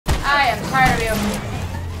you.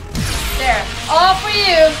 There. All for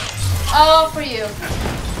you. All for you.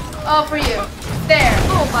 All for you. There.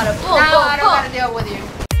 Boom, bada boom, Now boom, I don't gotta deal with you.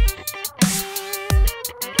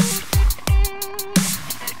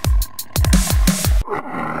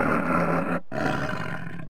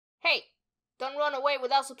 Hey, don't run away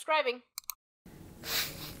without subscribing.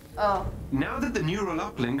 Oh. Now that the neural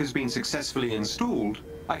uplink has been successfully installed,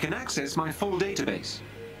 I can access my full database.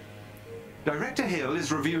 Director Hill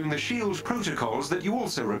is reviewing the SHIELD protocols that you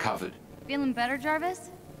also recovered. Feeling better, Jarvis?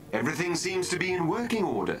 Everything seems to be in working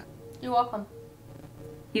order. You're welcome.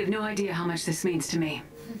 You have no idea how much this means to me.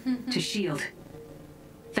 To SHIELD.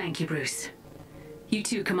 Thank you, Bruce. You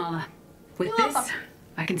too, Kamala. With You're this, welcome.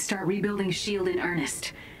 I can start rebuilding SHIELD in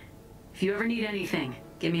earnest. If you ever need anything,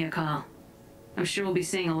 give me a call. I'm sure we'll be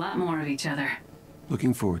seeing a lot more of each other.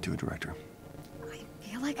 Looking forward to it, Director. I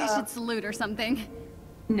feel like I should salute or something.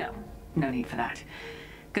 No, no need for that.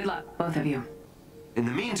 Good luck, both of you. In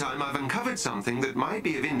the meantime, I've uncovered something that might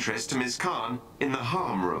be of interest to Ms. Khan in the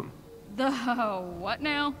harm room. The what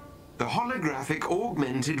now? The holographic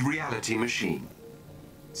augmented reality machine.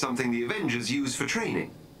 Something the Avengers use for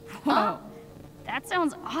training. Whoa, that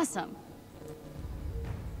sounds awesome.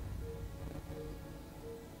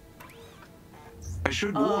 I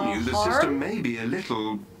should warn you, the system may be a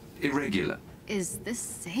little irregular. Is this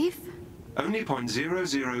safe? Only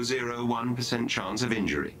 0.0001% chance of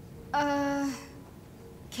injury.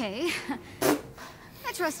 Okay.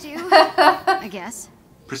 I trust you. I guess.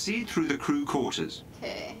 Proceed through the crew quarters.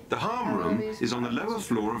 Okay. The harm room is on the lower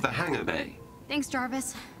floor of the hangar bay. Thanks,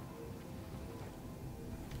 Jarvis.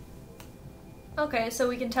 Okay, so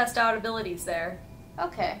we can test out abilities there.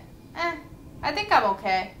 Okay. I think I'm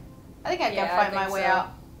okay. I think I can find my way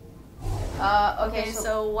out. Okay,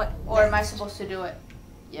 so what? Or am I supposed to do it?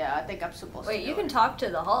 Yeah, I think I'm supposed to. Wait, do you can it. talk to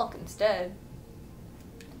the Hulk instead.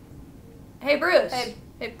 Hey, Bruce. Hey,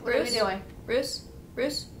 Bruce. what are we doing? Bruce.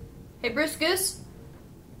 Bruce. Hey, Bruce Goose.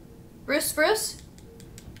 Bruce. Bruce.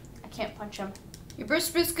 I can't punch him. You Bruce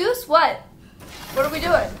Goose. What? What are we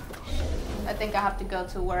doing? I think I have to go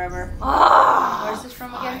to wherever. Ah. Where's this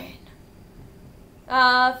from again?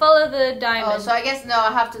 Follow the diamond. Oh, so I guess no,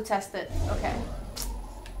 I have to test it. Okay.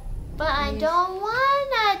 But I don't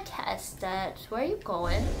wanna test it. Where are you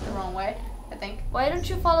going? The wrong way, I think. Why don't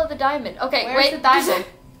you follow the diamond? Okay, Where's wait. the diamond?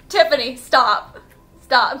 Tiffany, stop.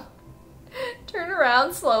 Stop. Turn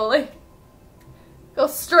around slowly. Go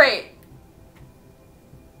straight.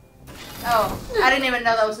 Oh, I didn't even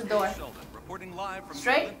know that was the door.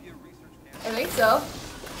 Straight? I think so.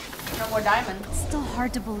 No more diamonds. Still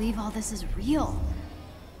hard to believe all this is real.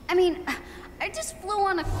 I mean, I just flew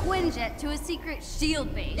on a Quinjet to a secret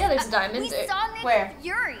SHIELD base. Yeah, there's a diamond. We saw Nick Where?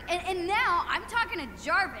 Fury, and now I'm talking to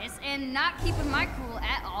Jarvis and not keeping my cool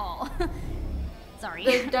at all. Sorry.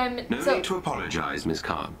 The diamond. No So, need to apologize, Ms.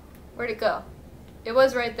 Khan. where'd it go? It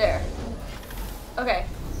was right there. Okay.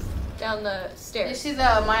 Down the Did you stairs. see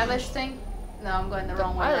the mileage thing? No, I'm going the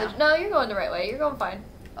wrong way now. No, you're going the right way. You're going fine.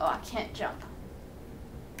 Oh, I can't jump.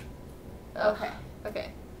 Oh, Okay.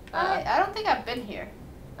 Okay. I don't think I've been here.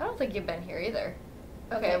 I don't think you've been here either.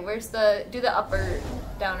 Okay, Okay. where's the... Do the upper,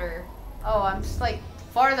 downer... Oh, I'm just like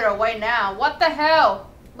farther away now. What the hell?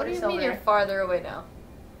 What do is you mean over you're there? farther away now?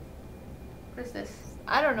 What is this?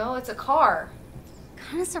 I don't know. It's a car.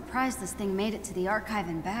 Kinda surprised this thing made it to the archive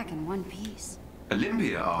and back in one piece.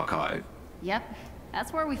 Olympia Archive. Yep,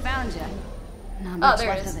 that's where we found you. Not Oh, much there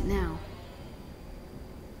it left is. of it now.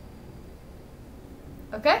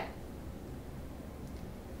 Okay?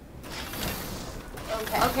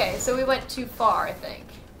 Okay. Okay, so we went too far, I think.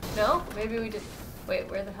 No? Maybe we did... Wait,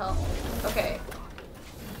 where the hell? Okay.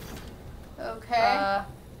 Okay.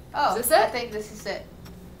 Oh, is this it? I think this is it.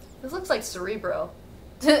 This looks like Cerebro.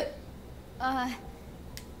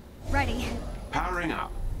 Ready. Powering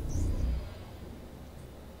up.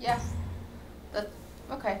 Yeah.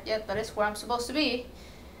 Okay, yeah, that is where I'm supposed to be.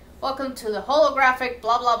 Welcome to the holographic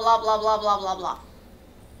blah blah blah blah blah blah blah blah.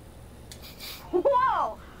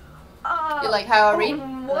 Whoa! You like how I read?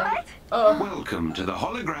 What? Welcome to the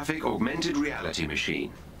holographic augmented reality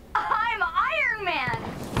machine. I'm Iron Man!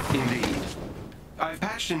 Indeed. I've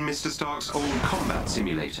patched in Mr. Stark's old combat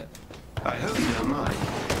simulator. I hope you don't mind.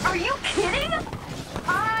 Are you kidding?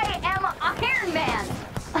 I am Iron Man!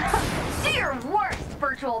 Do your worst,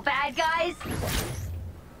 virtual bad guys!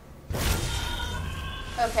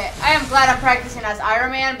 Okay, I am glad I'm practicing as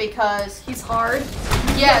Iron Man because He's hard.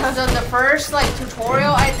 yeah, so the first like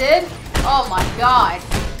tutorial I did, oh my god,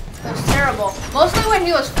 that was terrible. Mostly when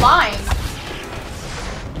he was flying.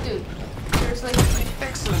 Dude, seriously?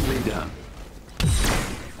 Excellently done.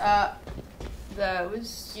 That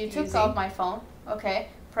was You took easy. off my phone. Okay,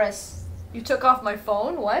 press You took off my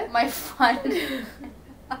phone? What? My fun.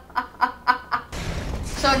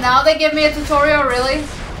 So now they give me a tutorial, really?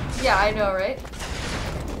 Yeah, I know, right?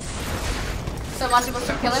 So am I supposed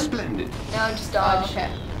to kill him? Splendid. No, just dodge. Oh, okay.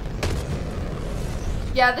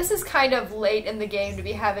 Yeah, this is kind of late in the game to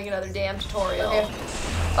be having another damn tutorial. Okay.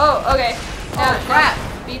 Oh, okay. Now, Oh, crap.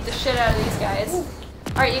 now beat the shit out of these guys.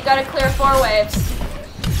 Alright, you gotta clear 4 waves.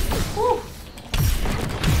 Woo.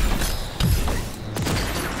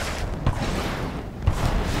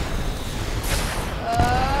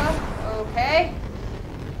 Okay.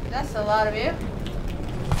 That's a lot of you.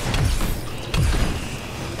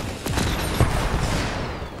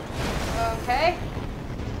 Okay.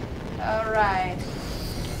 Alright.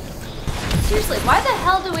 Seriously, why the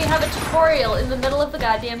hell do we have a tutorial in the middle of the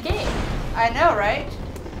goddamn game? I know, right?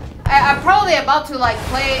 I'm probably about to, like,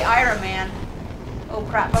 play Iron Man. Oh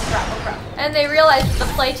crap, oh crap, oh crap. And they realized with the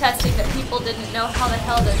playtesting that people didn't know how the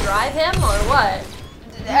hell to drive him, or what?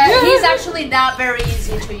 He's actually not very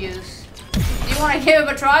easy to use. Do you want to give him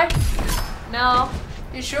a try? No.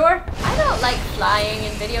 You sure? I don't like flying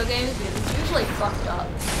in video games because it's usually fucked up.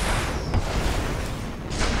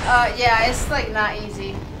 Yeah, it's, like, not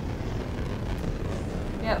easy.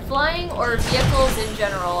 Yeah, flying or vehicles in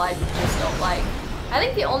general, I just don't like. I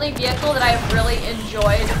think the only vehicle that I've really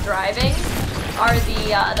enjoyed driving are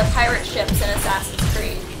the pirate ships in Assassin's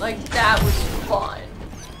Creed. Like, that was fun.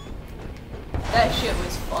 That shit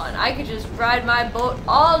was fun. I could just ride my boat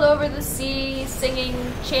all over the sea, singing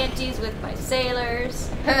chanties with my sailors.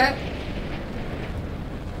 I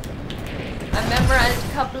memorized a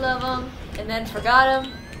couple of them, and then forgot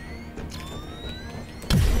them.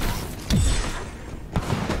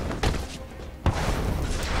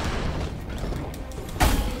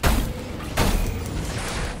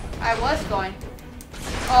 I was going.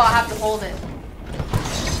 Oh, I have to hold it.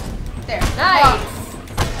 There. Nice!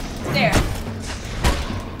 Oh. There.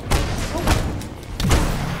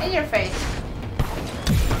 In your face.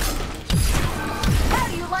 How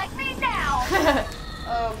do you like me now?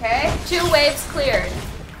 Okay. 2 waves cleared.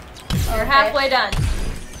 You're Okay. halfway done.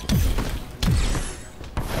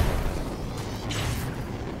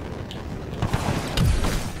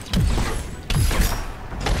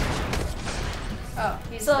 Oh,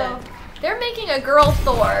 he's So, dead. they're making a girl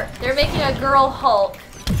Thor. They're making a girl Hulk.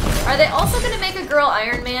 Are they also going to make a girl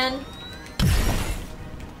Iron Man?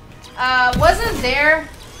 Wasn't there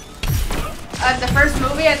the first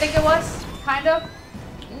movie, I think it was? Kind of?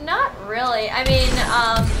 Not really. I mean,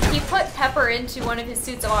 he put Pepper into one of his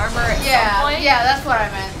suits of armor at Yeah, some point. yeah, that's what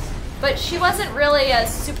I meant. But she wasn't really a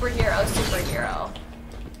superhero.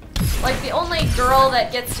 Like, the only girl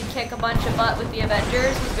that gets to kick a bunch of butt with the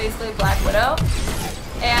Avengers was basically Black Widow.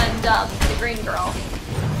 And, the Green Girl.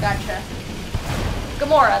 Gotcha.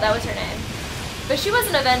 Gamora, that was her name. But she was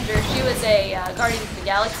an Avenger. She was a Guardians of the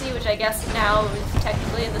Galaxy, which I guess now is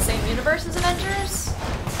technically in the same universe as Avengers.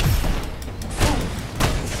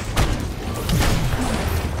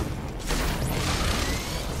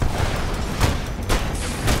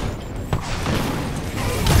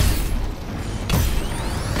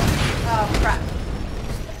 Oh, crap.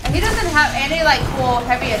 He doesn't have any, like, cool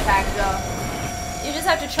heavy attacks, though. You just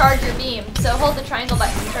have to charge your beam. So hold the triangle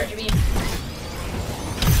button to charge your beam.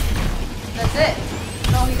 That's it.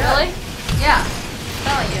 No, he does. Really? Yeah.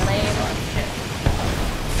 I'm telling you.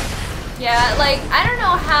 Yeah, like, I don't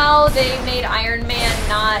know how they made Iron Man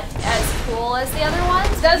not as cool as the other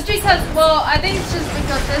ones. That's because, well, I think it's just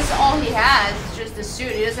because that's all he has. It's just the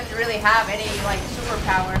suit. He doesn't really have any, like,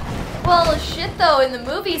 superpower. Well, shit though, in the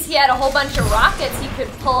movies he had a whole bunch of rockets he could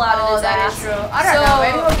pull out of his that ass. is true. I don't know.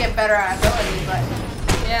 Maybe we'll get better ability, but...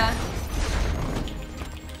 Yeah.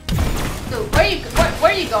 Dude,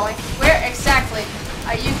 where are you going? Where exactly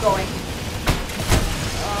are you going?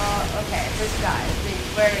 Okay, this guy is being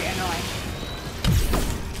very annoying.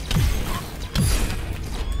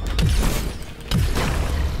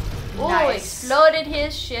 Ooh, Nice. exploded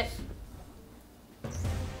his shit.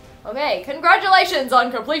 Okay, congratulations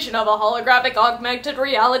on completion of a holographic augmented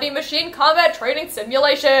reality machine combat training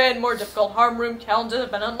simulation. More difficult harm room challenges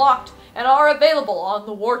have been unlocked and are available on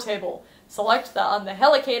the war table. Select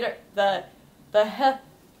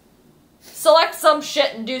select some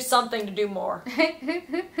shit and do something to do more.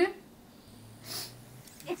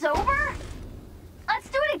 It's over? Let's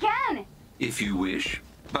do it again! If you wish.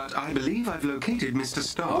 But I believe I've located Mr.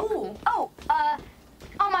 Stark. Ooh. Oh,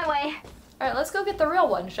 on my way. Alright, let's go get the real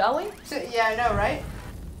one, shall we? Yeah, I know, right?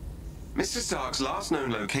 Mr. Stark's last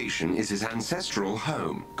known location is his ancestral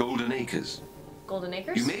home, Golden Acres. Golden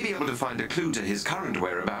Acres? You may be able to find a clue to his current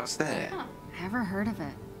whereabouts there. Huh. Never heard of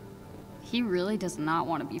it. He really does not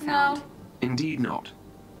want to be found. Indeed not.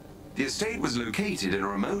 The estate was located in a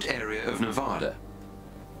remote area of Nevada.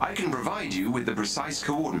 I can provide you with the precise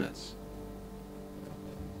coordinates.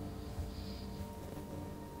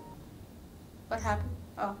 What happened?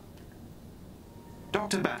 Oh.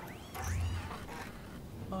 Dr. Bat.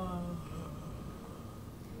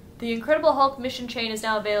 The Incredible Hulk mission chain is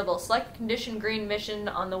now available. Select condition green mission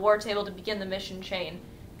on the war table to begin the mission chain.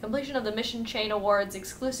 Completion of the mission chain awards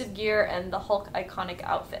exclusive gear and the Hulk iconic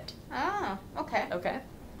outfit. Oh, okay. Okay.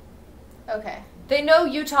 Okay. They know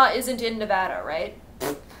Utah isn't in Nevada, right?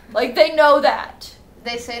 Like, they know that.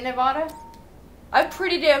 They say Nevada? I'm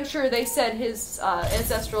pretty damn sure they said his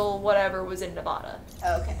ancestral whatever was in Nevada.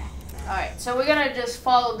 Okay. Alright, so we're gonna just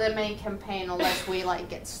follow the main campaign unless we, like,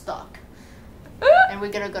 get stuck. And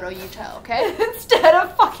we're gonna go to Utah, okay? Instead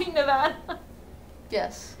of fucking Nevada.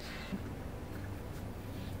 Yes.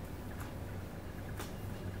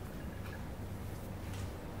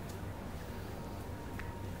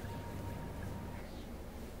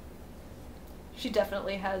 She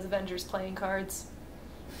definitely has Avengers playing cards.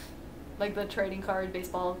 Like the trading card,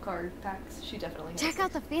 baseball card packs. She definitely has Check them.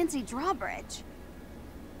 out the fancy drawbridge.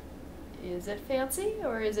 Is it fancy,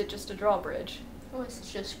 or is it just a drawbridge? Oh,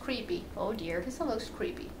 it's just creepy. Oh dear. This one looks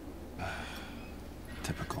creepy.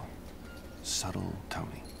 Typical. Subtle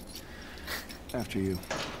Tony. After you.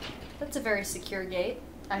 That's a very secure gate.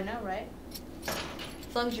 I know, right?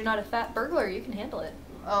 As long as you're not a fat burglar, you can handle it.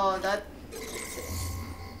 Oh, that...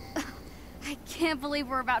 I can't believe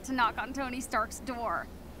we're about to knock on Tony Stark's door.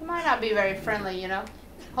 He might not be very friendly, you know?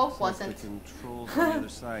 Hope Plus the wasn't. controls on the other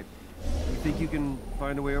side. You think you can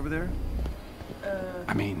find a way over there?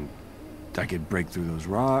 I mean, I could break through those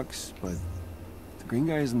rocks, but the green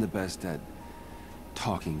guy isn't the best at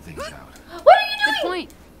talking things out. What are you doing? Good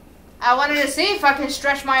point. I wanted to see if I can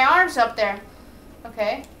stretch my arms up there.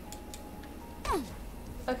 Okay.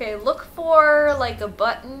 Okay, look for like a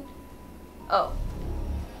button. Oh.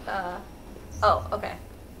 Oh, okay.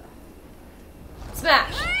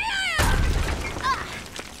 Smash!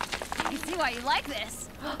 I see why you like this.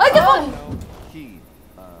 I got one! No key,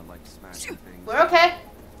 like smashing things. We're okay.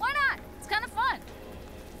 Why not? It's kind of fun.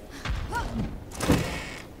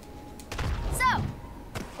 So,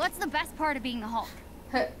 what's the best part of being the Hulk?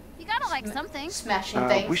 You gotta like something. Smashing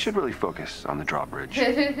things. We should really focus on the drawbridge. What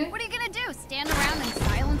are you gonna do? Stand around in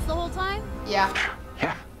silence the whole time? Yeah.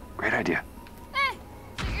 Yeah, great idea.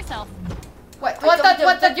 Shoot yourself. What the?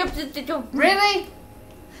 Really?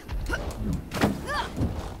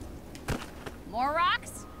 More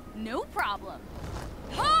rocks? No problem.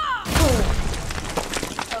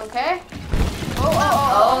 Okay. Oh.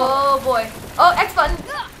 Oh boy. Oh, X button!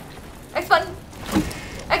 X button!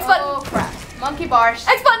 X button! Oh crap. Monkey bars.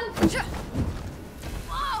 X button!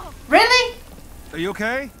 Whoa! Really? Are you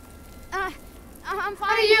okay? I'm fine.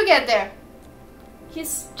 How do you get there?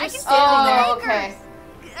 He's I just can standing there. Oh, okay.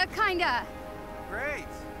 Kinda. Great.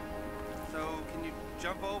 So, can you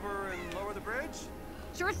jump over and lower the bridge?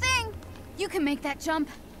 Sure thing. You can make that jump.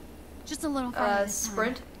 Just a little farther this time.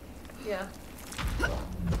 Sprint? Yeah.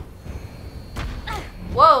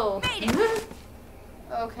 Whoa! Made it.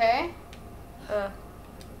 Okay.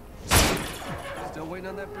 Still waiting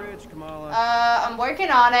on that bridge, Kamala. I'm working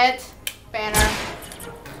on it. Banner.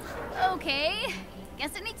 Okay.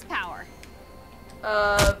 Guess it needs power.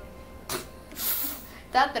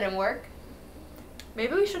 That didn't work.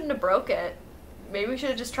 Maybe we shouldn't have broke it. Maybe we should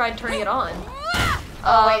have just tried turning it on.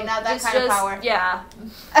 Oh wait, not that kind of power. Yeah.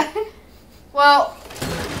 Well,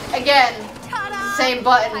 again, Ta-da! same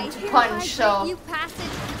button I to hereby punch, so grant you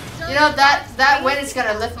passage, you know that wind is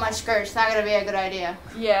gonna lift my skirt. It's not gonna be a good idea.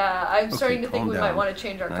 Yeah, I'm starting to think calm we might down. want to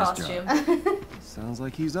change our Nice costume. Sounds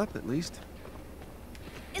like he's up at least.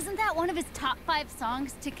 Isn't that one of his top 5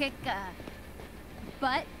 songs to kick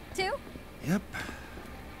butt to? Yep.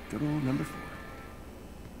 Good old number 4.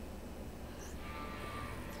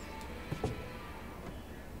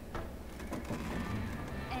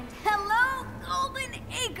 And hello, Golden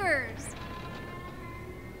Acres.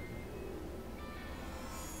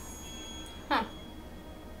 Huh.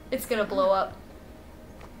 It's gonna blow up.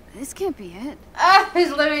 This can't be it. Ah,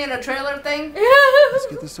 he's living in a trailer thing. Let's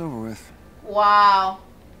get this over with. Wow.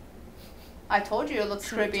 I told you it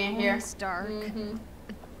looks creepy in here. Tony Stark.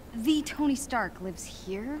 The Tony Stark lives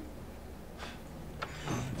here?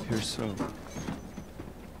 It appears so.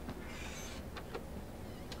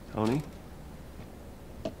 Tony?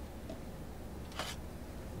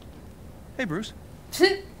 Hey, Bruce.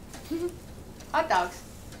 Hot dogs.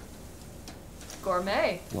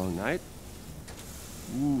 Gourmet. Long night?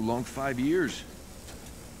 Ooh, long 5 years.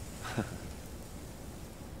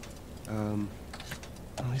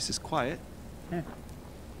 At least it's quiet.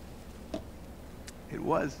 It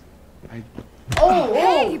was. Oh,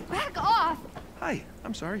 Hey, back off! Hi,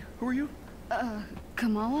 I'm sorry. Who are you?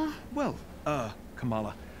 Kamala? Well,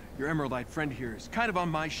 Kamala, your Emeraldite friend here is kind of on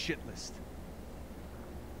my shit list.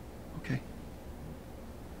 Okay.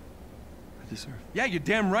 I deserve it. Yeah, you're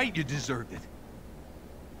damn right you deserved it.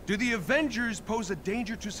 Do the Avengers pose a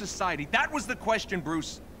danger to society? That was the question,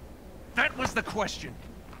 Bruce. That was the question.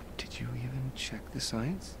 Did you even check the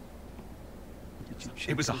science? Did you check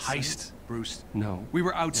it was a heist, science? Bruce. No. We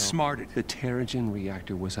were outsmarted. No. The Terrigen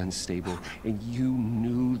reactor was unstable, and you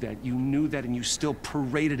knew that. You knew that, and you still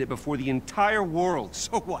paraded it before the entire world.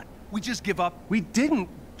 So what? We just give up? We didn't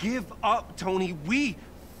give up, Tony. We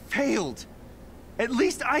failed. At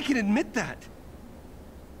least I can admit that.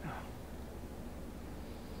 No,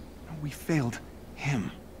 we failed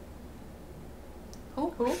him.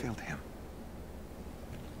 Who? We failed him.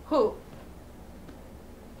 Who?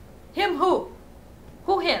 Him who?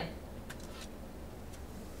 Who him?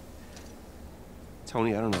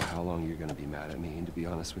 Tony, I don't know how long you're gonna be mad at me, and to be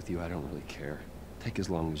honest with you, I don't really care. Take as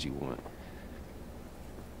long as you want.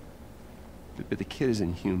 But the kid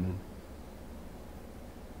isn't human.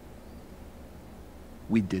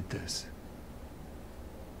 We did this.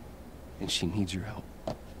 And she needs your help.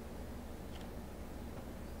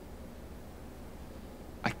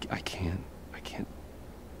 I can't.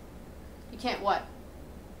 You can't what?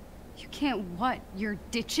 You can't what? You're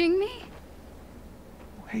ditching me?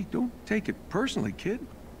 Hey, don't take it personally, kid.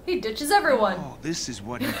 He ditches everyone. Oh, this is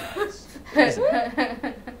what he does. Isn't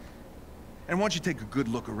it? And why don't you take a good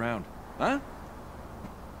look around, huh?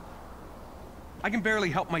 I can barely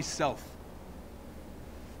help myself.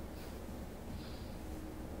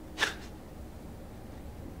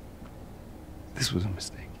 This was a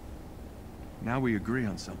mistake. Now we agree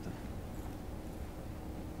on something.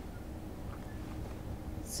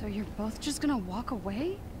 So you're both just gonna walk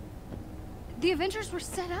away? The Avengers were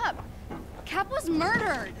set up. Cap was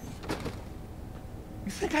murdered.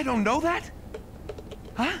 You think I don't know that?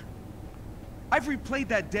 Huh? I've replayed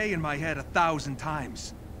that day in my head 1,000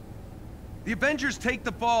 times. The Avengers take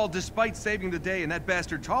the fall despite saving the day, and that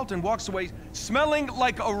bastard Tarleton walks away smelling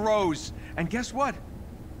like a rose. And guess what?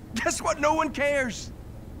 Guess what? No one cares.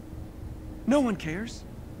 No one cares.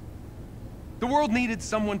 The world needed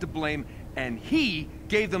someone to blame, and he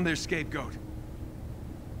gave them their scapegoat.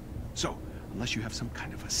 So, unless you have some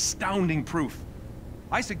kind of astounding proof,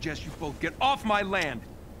 I suggest you both get off my land.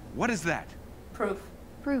 What is that? Proof.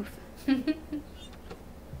 Proof.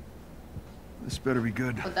 This better be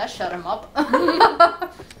good. But that shut him up.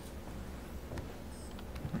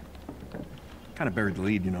 Kind of buried the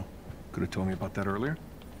lead, you know. Could have told me about that earlier.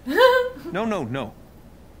 No. No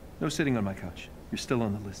sitting on my couch. You're still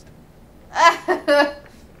on the list.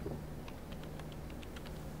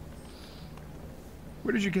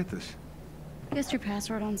 Where did you get this? Guessed your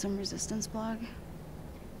password on some resistance blog.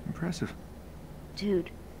 Impressive. Dude,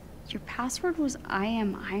 your password was I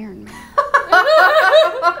am Iron Man.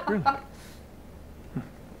 Really?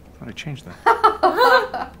 Thought I changed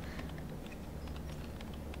that.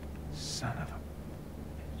 Son of a...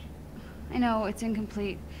 I know, it's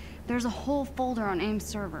incomplete. There's a whole folder on AIM's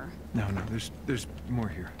server. No, there's more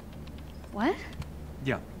here. What?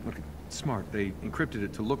 Yeah, look, it's smart. They encrypted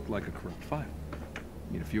it to look like a corrupt file.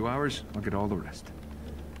 Need a few hours, I'll get all the rest.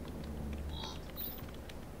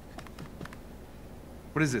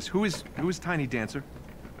 What is this? Who is Tiny Dancer?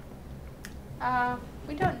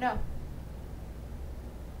 We don't know.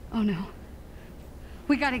 Oh no.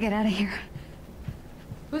 We gotta get out of here.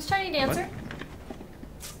 Who's Tiny Dancer? What?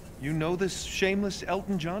 You know this shameless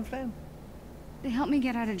Elton John fan? They helped me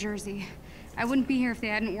get out of Jersey. I wouldn't be here if they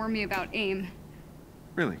hadn't warned me about AIM.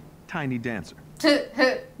 Really? Tiny Dancer.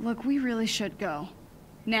 Look, we really should go.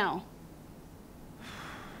 Now.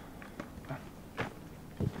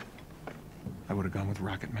 I would have gone with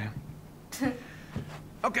Rocket Man.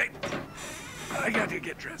 Okay. I gotta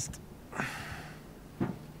get dressed.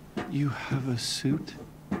 You have a suit?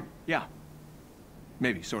 Yeah.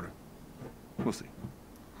 Maybe, sort of. We'll see.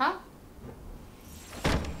 Huh?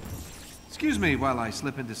 Excuse me while I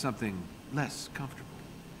slip into something less comfortable.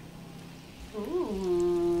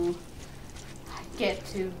 Ooh. I get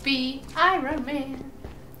to be Iron Man.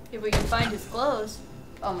 If we can find his clothes.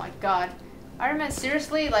 Oh my god. Iron Man,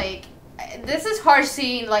 seriously, like, this is hard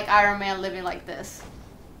seeing, like, Iron Man living like this.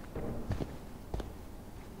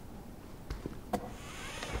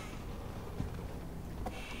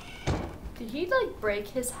 Did he, like, break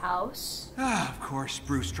his house? Ah, of course,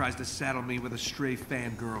 Bruce tries to saddle me with a stray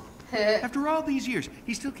fangirl. After all these years,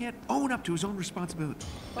 he still can't own up to his own responsibility.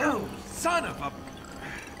 Oh, son of a...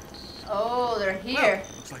 Oh, they're here.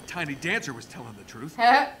 Well, looks like Tiny Dancer was telling the truth.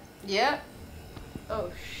 Yeah. Oh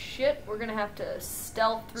shit, we're gonna have to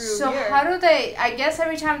stealth through So here. how do they, I guess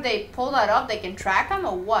every time they pull that up, they can track them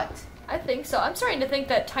or what? I think so. I'm starting to think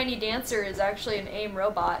that Tiny Dancer is actually an AIM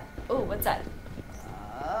robot. Oh, what's that?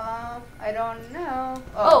 I don't know.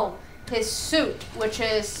 Oh. His suit, which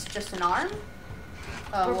is just an arm?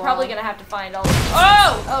 We're probably gonna have to find all of these.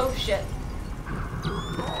 Oh! Oh shit.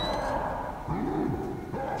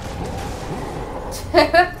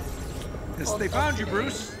 Yes, they found you,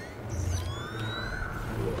 Bruce.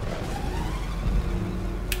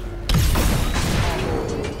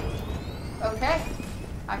 Okay.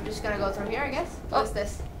 I'm just gonna go through here, I guess. What's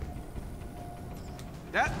this?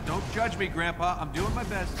 Yeah, don't judge me, Grandpa. I'm doing my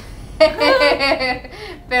best.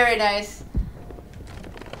 Very nice.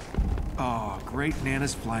 Oh, great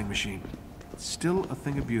Nana's flying machine. Still a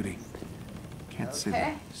thing of beauty. Can't say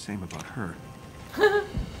the same about her.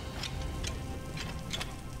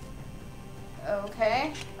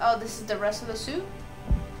 Okay. Oh, this is the rest of the suit?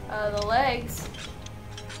 The legs.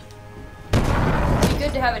 It'd be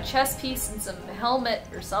good to have a chest piece and some helmet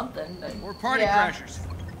or something. But, More party crashers.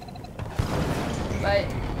 but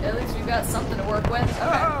at least we've got something to work with. Okay.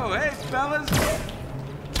 Oh, hey, fellas.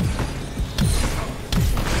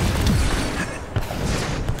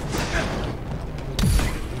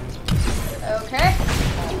 Okay.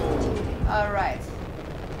 Alright.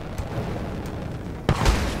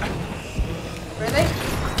 Really?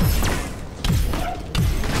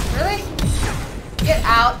 Really? Get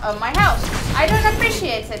out of my house. I don't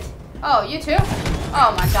appreciate it. Oh, you too?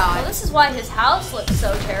 Oh my god. Well, this is why his house looks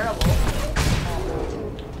so terrible.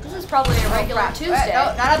 This is probably a regular Tuesday.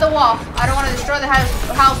 No, not at the wall. I don't want to destroy the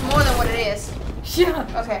house more than what it is.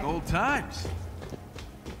 Yeah. Okay. Old times.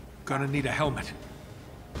 Gonna need a helmet.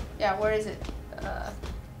 Yeah, where is it?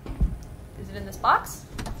 Is it in this box?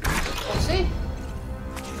 We'll see.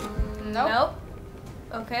 Nope. Nope.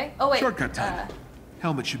 Okay. Oh wait. Shortcut time.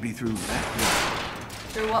 Helmet should be through that wall.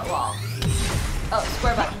 Through what wall? Oh,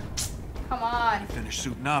 square button. Come on. Finish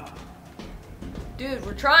suiting up. Dude,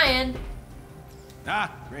 we're trying.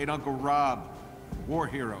 Ah, great Uncle Rob. War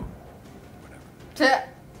hero. Okay.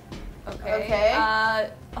 Okay.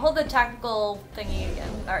 Hold the tactical thingy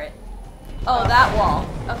again. Alright. Oh, that wall.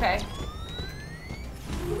 Okay.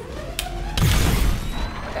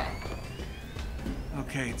 Okay.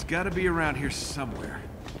 Okay, it's gotta be around here somewhere.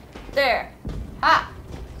 There. Ah!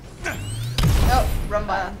 Nope, wrong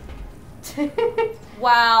button.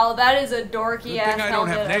 Wow, that is a dorky Good ass thing I don't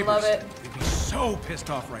helmet. have I neighbors. love it. They'd be so pissed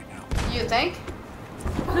off right now. You think?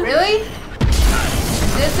 Really?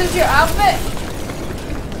 This is your outfit?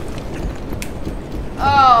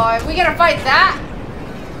 Oh, we gonna fight that?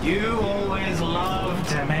 You always love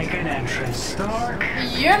to make an entrance, Stark.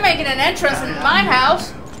 You're making an entrance in my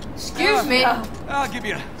house. Excuse me. I'll give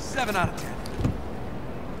you a 7 out of 10.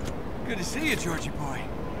 Good to see you, Georgie boy.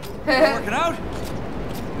 Working out?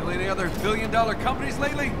 Still any other billion-dollar companies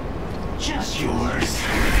lately? Just yours.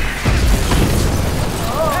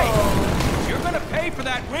 Hey, you're gonna pay for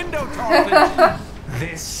that window, Tarleton.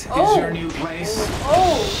 This is your new place.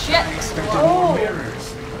 Oh, Shit. I expected more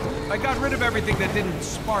mirrors. I got rid of everything that didn't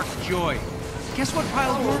spark joy. Guess what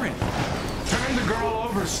pile you're in? Turn the girl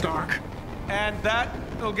over, Stark. And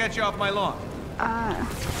that'll get you off my lawn.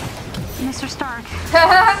 Mr. Stark.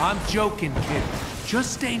 I'm joking, kid.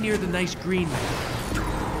 Just stay near the nice green man.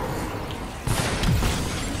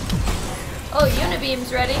 Oh,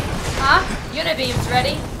 Unibeam's ready. Huh? Unibeam's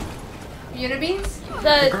ready. Unibeams?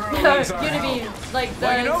 The girl needs our Unibeam, like the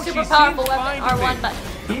Well, you know, super she powerful seems weapon, fine to R1 me. button.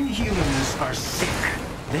 Inhumans are sick.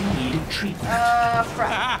 They need treatment.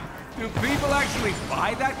 Crap. Ah, do people actually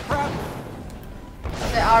buy that crap?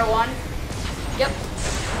 The R1? Yep.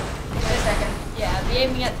 Wait a second. Yeah, be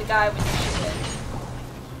aiming at the guy when you shoot it.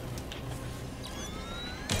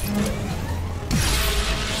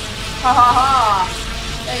 Ha ha ha.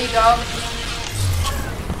 There you go.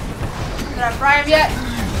 Did I fry him yet?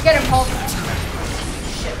 Get him, Hulk.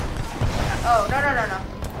 Shit. Oh, no.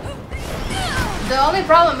 The only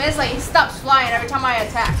problem is, like, he stops flying every time I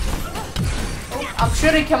attack. Oh, I'm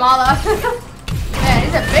shooting Kamala. Man,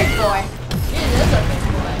 he's a big boy. He is a big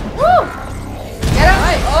boy. Woo! Get him!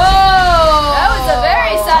 Right. Oh! That was a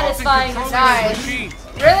very satisfying Nice. Machine.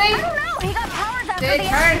 Really? I don't know. He got powers after Did the it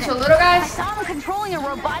turn accident. into little I guys? saw him controlling a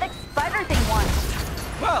robotic spider thing once.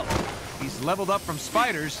 Well, he's leveled up from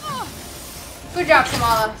spiders. Good job,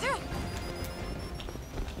 Kamala.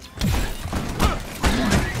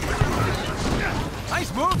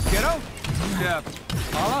 Nice move, kiddo. Yeah,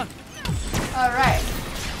 Paula? Alright.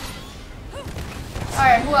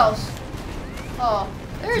 Alright, who else? Oh.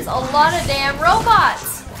 There's a lot of damn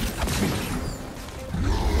robots.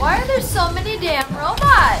 Why are there so many damn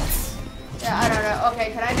robots? Yeah, I don't know.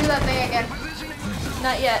 Okay, can I do that thing again?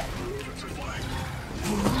 Not yet.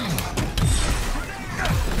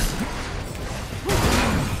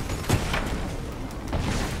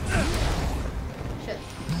 Shit.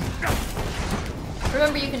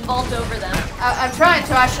 Remember, you can vault over them. I'm trying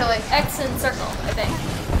to actually. X and circle, I think.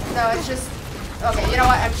 No, it's just... Okay, you know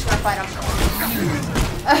what? I'm just gonna fight him.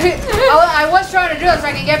 I was trying to do it so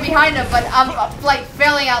I can get behind him, but I'm like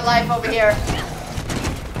failing at life over here.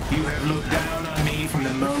 You have looked down on me from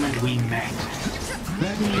the moment we met.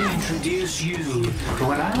 Let me introduce you to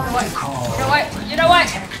what I like to call... You know what? You know what?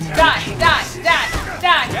 Die! Die! Die!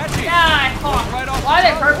 Die! Die! Oh, why are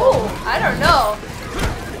they purple? I don't know.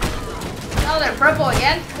 Oh, they're purple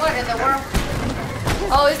again? What in the world?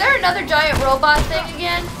 Oh, is there another giant robot thing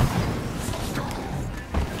again?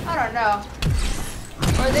 I don't know.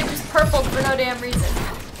 Or are they just purple for no damn reason?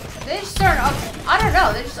 They just turn up. I don't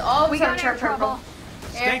know. They just all of a sudden turn purple.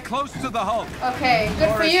 Stay close to the Hulk. Okay,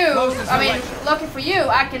 good for you. I mean, lucky for you,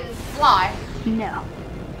 I can fly. No,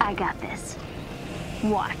 I got this.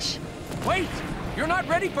 Watch. Wait! You're not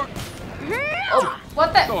ready for... Oh,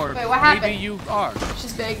 what the? Or Wait, what happened? maybe you are.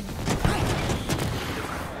 She's big.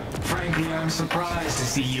 Frankly, I'm surprised to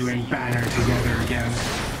see you and Banner together again.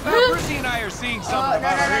 Brucey and I are seeing something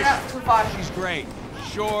about her. No, too far. She's great.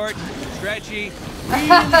 Short, stretchy, really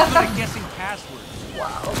good at guessing passwords.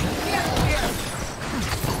 Wow.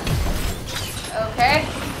 Okay.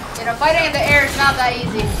 You know, fighting in the air is not that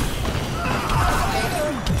easy. Okay.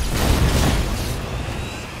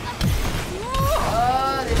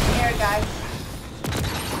 Oh, this air guy.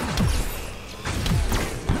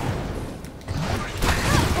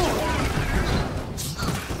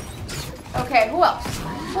 Ooh. Okay, who else?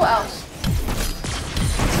 Who else?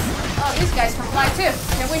 Oh, these guys can fly too.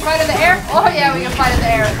 Can we fight in the air? Oh yeah, we can fight in the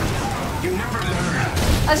air. You never learn.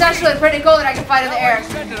 That's actually pretty cool that I can fight in the air.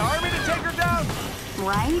 Send an army to take her down.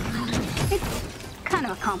 Right? It's kind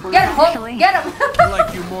of a compliment, Get him, Hulk! actually. Get him! I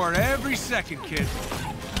like you more every second, kid.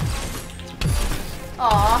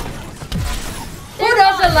 Aw. Who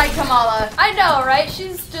doesn't like Kamala? I know, right?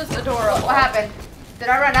 She's just adorable. What happened? Did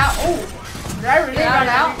I run out? Oh, did I really run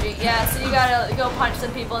out? Yeah, so you gotta go punch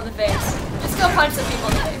some people in the face. Just go punch some people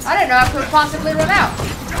in the face. I didn't know I could possibly run out.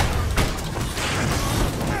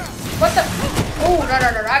 What the? Oh, no, I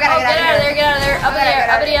gotta get out of there. Get out of there, up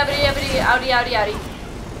in the air, outie.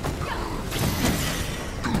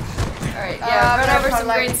 Alright, yeah, run over some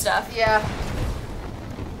green stuff. Yeah.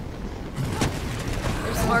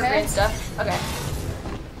 There's some more green stuff. Okay.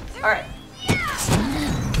 Alright.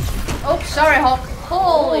 Oh, sorry, Hulk.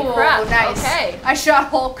 Holy crap. Nice. Okay. I shot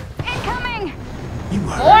Hulk. Incoming! You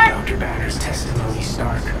heard Dr. Banner's testimony,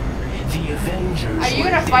 Stark. The Avengers... Are you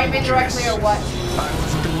gonna fight me directly or what? I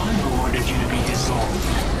was the one who ordered you to be dissolved.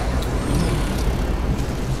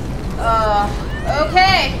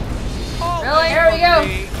 Okay. Really? Here we go.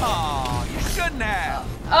 Oh, you shouldn't have.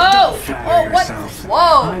 Oh! Flatter Oh, what? yourself.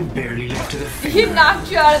 Whoa! I'm barely left to the He finger. knocked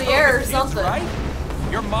you out of the air or It's something. right.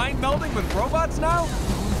 You're mind melding with robots now?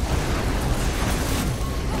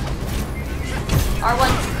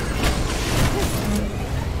 R1.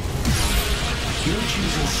 You're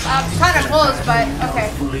choosing I'm sides kind of that close, I but don't okay.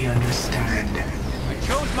 fully understand. I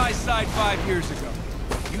chose my side 5 years ago.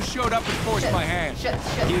 You showed up and forced my hand. Shit.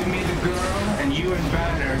 Give me the girl, and you and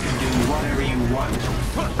Banner can do whatever you want.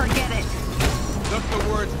 Forget it. Took the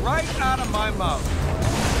words right out of my mouth.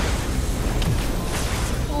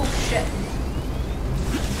 Oh, shit.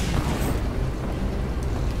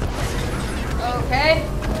 Okay.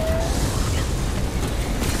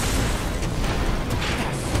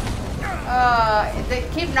 They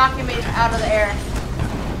keep knocking me out of the air.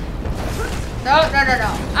 No.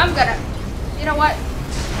 I'm gonna... You know what?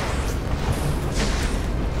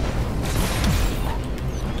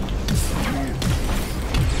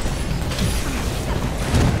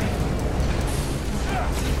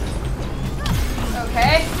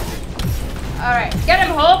 Okay. Alright. Get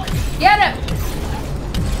him, Hulk! Get him!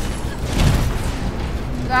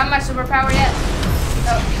 Do I have my superpower yet?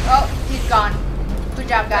 Oh, he's gone. Good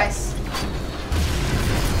job, guys.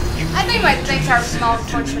 I think my things are small,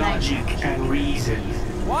 unfortunately. Logic and reason.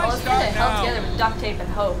 Why Well, it's gonna start held now? together with duct tape and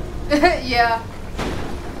hope. Yeah.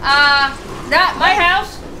 Not my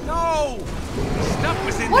house. No! Stuff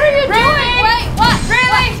was in What there. are you doing? Wait, what?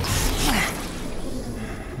 Really?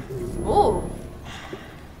 Ooh.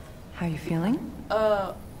 How you feeling?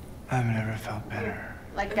 I've never felt better.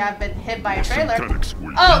 Like I've been hit by a trailer. Synthetics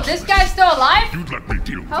were Oh, this guy's still alive? You'd let me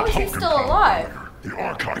deal with How the is he Hulk and still Power alive? Warrior. The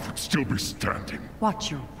archive would still be standing.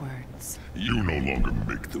 Watch your words. You no longer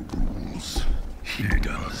make the rules. He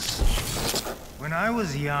does. When I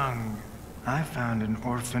was young, I found an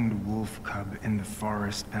orphaned wolf cub in the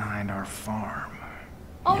forest behind our farm.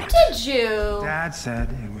 Oh, did you? Dad said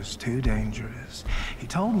it was too dangerous. He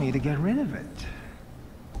told me to get rid of it.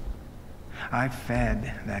 I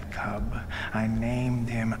fed that cub. I named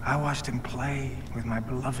him. I watched him play with my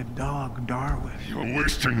beloved dog, Darwin. You're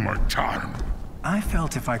wasting my time. I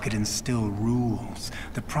felt if I could instill rules,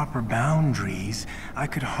 the proper boundaries, I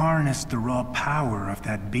could harness the raw power of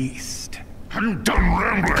that beast. Have you done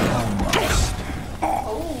rambling?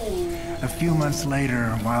 Almost. A few months later,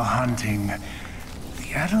 while hunting,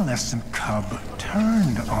 the adolescent cub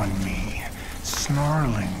turned on me,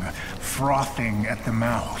 snarling, frothing at the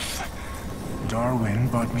mouth. Darwin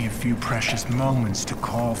bought me a few precious moments to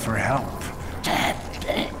call for help.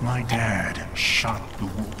 My dad shot the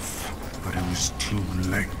wolf, but it was too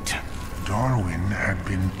late. Darwin had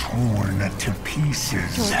been torn to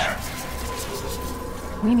pieces.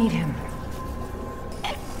 George. We need him.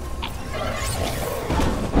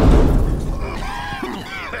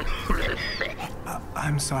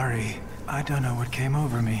 I'm sorry. I don't know what came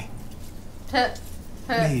over me.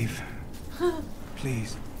 Leave.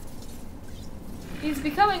 Please. He's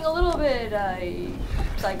becoming a little bit,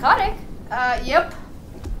 psychotic. Yep.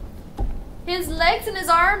 His legs and his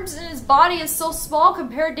arms and his body is so small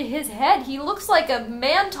compared to his head. He looks like a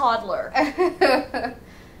man-toddler.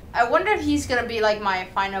 I wonder if he's gonna be like my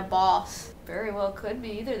final boss. Very well could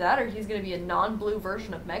be. Either that or he's gonna be a non-blue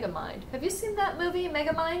version of Megamind. Have you seen that movie,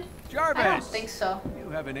 Megamind? Jarvis! I don't think so. You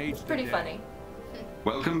haven't aged It's pretty funny.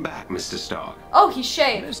 Welcome back, Mr. Stark. Oh, he's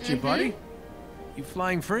shaved. Missed you, buddy. You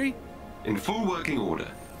flying free? In full working order.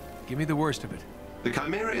 Give me the worst of it. The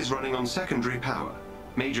Chimera is running on secondary power.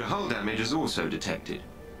 Major hull damage is also detected.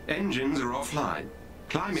 Engines are offline.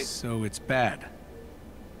 Climate... So it's bad.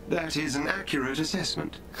 That is an accurate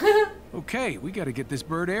assessment. Okay, we gotta get this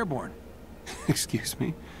bird airborne. Excuse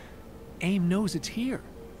me? AIM knows it's here,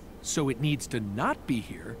 so it needs to not be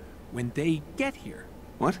here when they get here.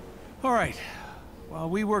 What? All right. While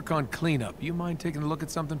we work on cleanup, you mind taking a look at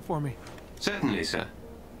something for me? Certainly, sir.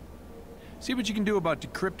 See what you can do about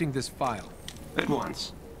decrypting this file. At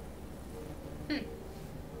once.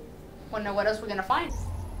 Wonder what else we're gonna find.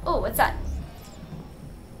 Oh, what's that?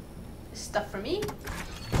 Stuff for me.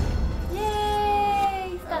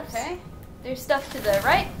 Yay! Stuff. Okay. There's stuff to the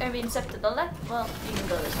right. I mean, stuff to the left. Well, you can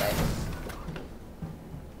go this way.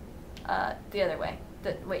 The other way.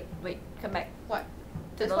 Wait, come back. What?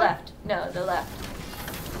 To This the one? left. No, the left.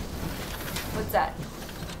 What's that?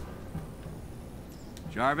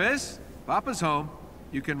 Jarvis, Papa's home.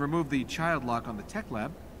 You can remove the child lock on the tech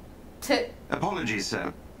lab. Apologies,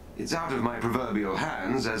 sir. It's out of my proverbial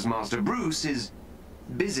hands as Master Bruce is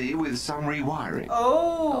busy with some rewiring.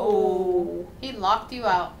 Oh. He locked you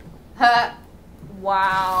out.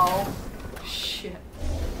 Wow. Shit.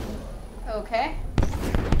 Okay.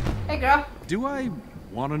 Hey, girl. Do I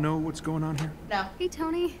want to know what's going on here? No. Hey,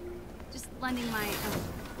 Tony. Just lending my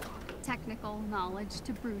technical knowledge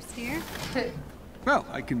to Bruce here. Well,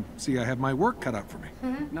 I can see I have my work cut out for me.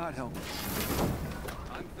 Not helping.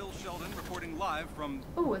 I'm Phil Sheldon reporting live from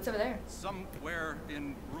Ooh, what's over there? somewhere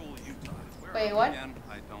in rural Utah. Where Wait, are we what? Again?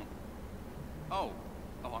 I don't. Oh,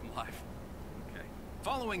 I'm live. Okay.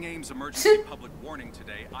 Following AIM's emergency public warning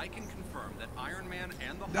today, I can confirm that Iron Man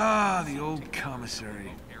and the The old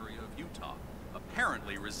commissary. area of Utah,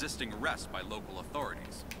 apparently resisting arrest by local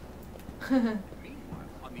authorities. Meanwhile,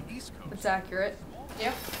 on the East Coast, That's accurate.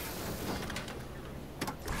 Yep.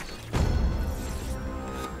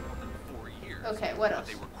 Okay, what else?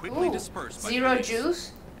 they were quickly Ooh, dispersed by zero police.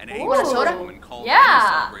 juice? An Ooh. AIM Want a soda? spokeswoman called Yeah. the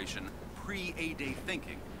celebration pre-A-Day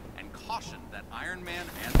thinking and cautioned that Iron Man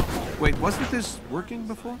and the Hulk Wait, wasn't this working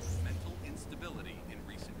before? mental instability in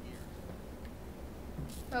recent years.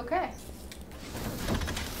 Okay.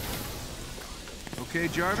 Okay,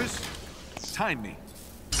 Jarvis, time me.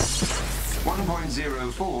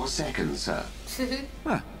 1.04 seconds, sir.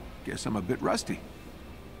 Huh, guess I'm a bit rusty.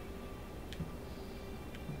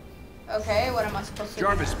 Okay, what am I supposed to do?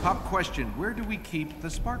 Jarvis, pop question. Where do we keep the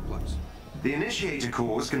spark plugs? The initiator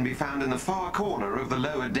cores can be found in the far corner of the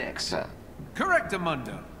lower deck, sir.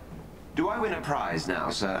 Correctamundo. Do I win a prize now,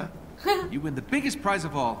 sir? You win the biggest prize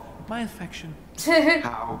of all, my affection.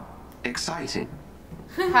 How exciting.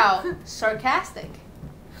 How sarcastic.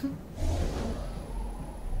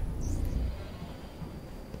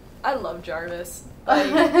 I love Jarvis.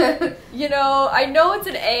 Like, you know, I know it's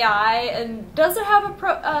an AI and doesn't have a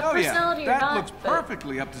personality that or not. looks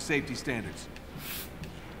perfectly up to safety standards.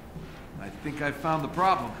 I think I found the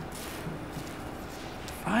problem.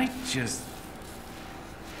 I just...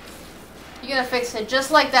 You're gonna fix it just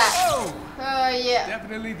like that. Oh! Yeah.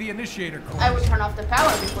 Definitely the initiator core. I would turn off the power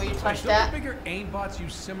before you touch that. Bigger aimbots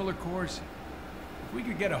use similar cores. If we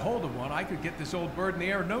could get a hold of one, I could get this old bird in the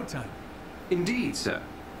air in no time. Indeed, sir.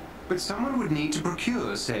 But someone would need to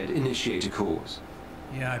procure said initiator cores.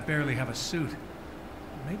 Yeah, I barely have a suit.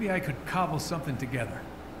 Maybe I could cobble something together.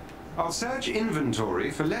 I'll search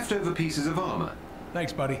inventory for leftover pieces of armor.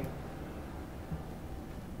 Thanks, buddy.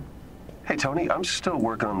 Hey, Tony, I'm still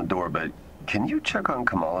working on the door, but can you check on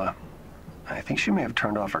Kamala? I think she may have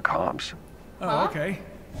turned off her comms. Oh, okay.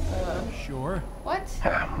 Sure. What?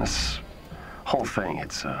 Yeah, this whole thing,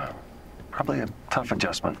 it's probably a tough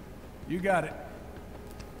adjustment. You got it.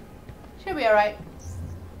 She'll be alright.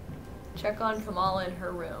 Check on Kamala in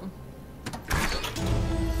her room.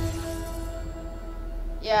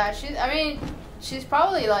 Yeah, she's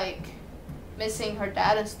probably like missing her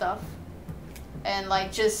dad and stuff. And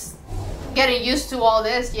like just getting used to all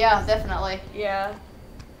this. Yeah, definitely. Yeah.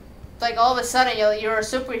 Like all of a sudden you're a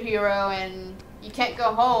superhero and you can't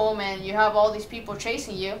go home and you have all these people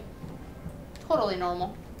chasing you. Totally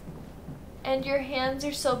normal. And your hands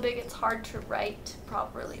are so big it's hard to write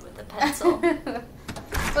properly with a pencil. But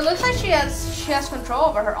it looks like she has control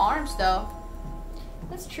over her arms though.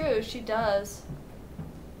 That's true, she does.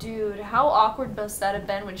 Dude, how awkward must that have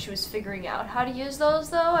been when she was figuring out how to use those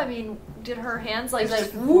though? I mean, did her hands like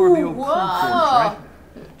whoa. Whoa.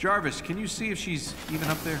 Jarvis, can you see if she's even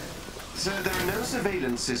up there? Sir, there are no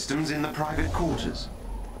surveillance systems in the private quarters.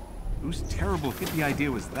 Whose terrible hippie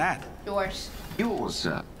idea was that? Yours. Yours,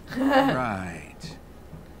 sir. Right.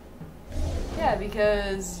 Yeah,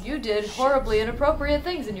 because you did horribly inappropriate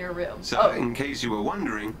things in your room. So, in case you were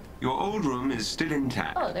wondering, your old room is still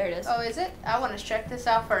intact. Oh, there it is. Oh, is it? I want to check this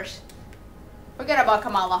out first. Forget about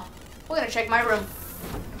Kamala. We're gonna check my room.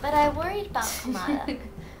 But I worried about Kamala.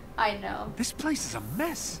 I know. This place is a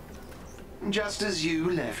mess. Just as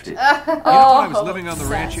you left it. You know, when I was living on the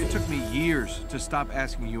ranch, it took me years to stop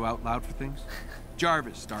asking you out loud for things.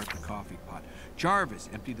 Jarvis, start the coffee pot. Jarvis,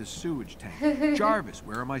 empty the sewage tank. Jarvis,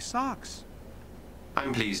 where are my socks?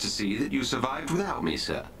 I'm pleased to see that you survived without me,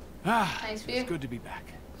 sir. Nice view. It's good to be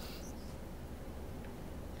back.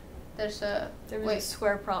 There was a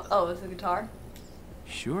square prompt. Oh, it's a guitar?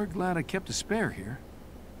 Sure glad I kept a spare here.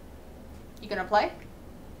 You gonna play?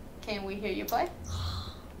 Can we hear you play?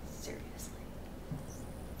 Seriously.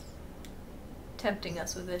 Tempting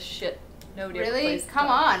us with this shit. Nobody really? Come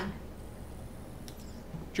on.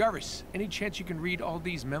 Jarvis, any chance you can read all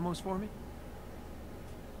these memos for me?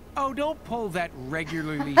 Oh, don't pull that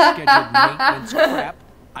regularly scheduled maintenance crap.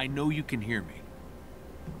 I know you can hear me.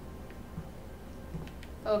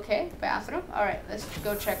 Okay, bathroom. Alright, let's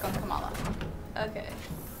go check on Kamala. Okay.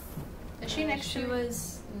 Is she next to me?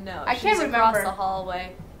 No, I can't remember. Across the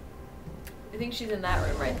hallway. I think she's in that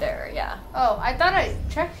room right there, yeah. Oh, I thought I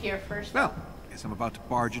checked here first. Well, guess I'm about to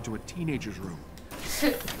barge into a teenager's room.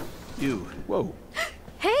 You. Whoa.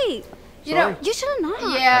 Hey! You know, you should have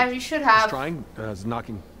knocked. Yeah, you should have. I was trying. I was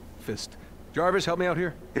knocking fist. Jarvis, help me out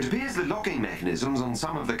here. It appears the locking mechanisms on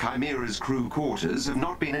some of the Chimera's crew quarters have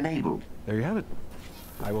not been enabled. There you have it.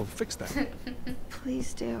 I will fix that.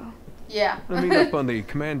 Please do. Yeah. I'll meet up on the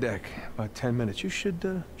command deck. About 10 minutes. You should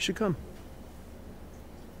come.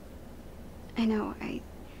 I know, I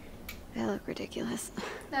look ridiculous.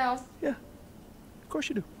 No. Yeah. Of course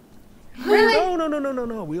you do. Really?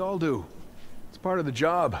 No. We all do. It's part of the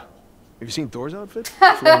job. Have you seen Thor's outfit?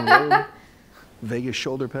 Flowing robe, Vegas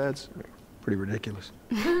shoulder pads. Pretty ridiculous.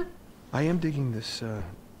 I am digging this,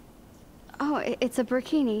 Oh, it's a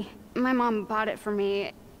burkini. My mom bought it for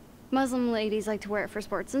me. Muslim ladies like to wear it for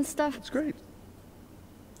sports and stuff. It's great.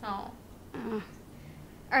 Oh.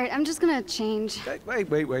 Alright, I'm just gonna change.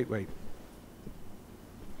 Wait.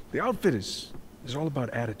 The outfit is all about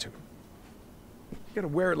attitude. You gotta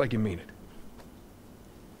wear it like you mean it.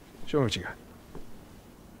 Show me what you got.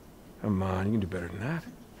 Come on, you can do better than that.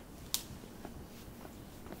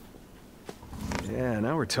 Yeah,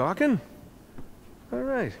 now we're talking. All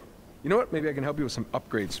right. You know what? Maybe I can help you with some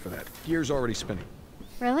upgrades for that. Gear's already spinning.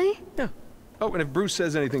 Really? Yeah. Oh, and if Bruce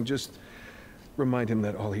says anything, just remind him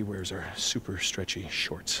that all he wears are super stretchy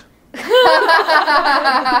shorts.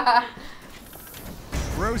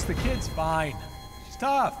 Bruce, the kid's fine. She's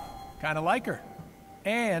tough. Kind of like her.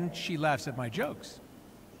 And she laughs at my jokes.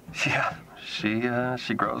 Yeah,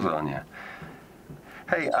 she grows on you.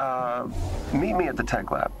 Hey, meet me at the tech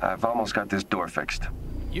lab. I've almost got this door fixed.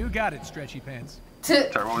 You got it, stretchy pants. Sorry,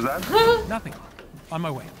 what was that? Nothing. On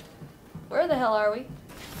my way. Where the hell are we?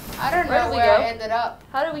 I don't know where I ended up.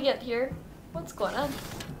 How did we get here? What's going on?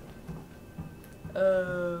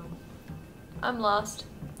 I'm lost.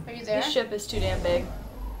 Are you there? This ship is too damn big.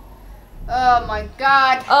 Oh my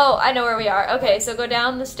god. Oh, I know where we are. Okay, so go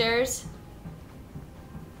down the stairs.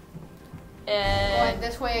 And going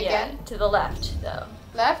this way again? To the left, though.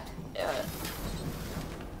 Left? Yeah.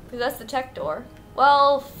 Because that's the tech door.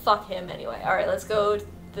 Well, fuck him anyway. Alright, let's go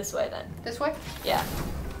this way then. This way? Yeah.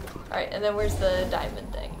 Alright, and then where's the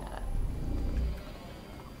diamond thing?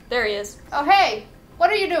 There he is. Oh, hey! What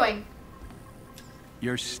are you doing?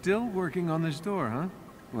 You're still working on this door, huh?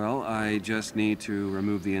 Well, I just need to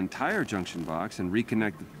remove the entire junction box and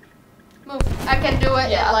reconnect the... Move. I can do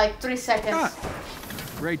it in like 3 seconds. Ah,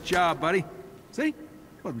 great job, buddy. See?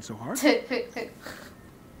 Wasn't so hard. This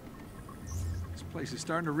place is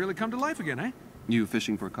starting to really come to life again, eh? You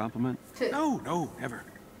fishing for a compliment? No, never.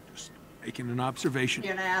 Just making an observation.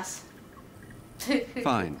 You're an ass.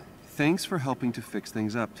 Fine. Thanks for helping to fix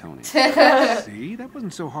things up, Tony. See? That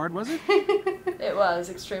wasn't so hard, was it? It was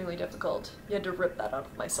extremely difficult. You had to rip that out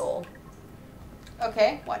of my soul.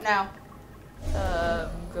 Okay, what now?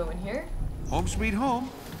 Go in here. Home sweet home.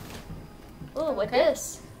 Oh, what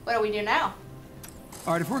this? What do we do now?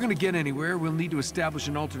 All right, if we're going to get anywhere, we'll need to establish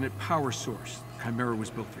an alternate power source. The Chimera was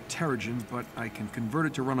built for Terrigen, but I can convert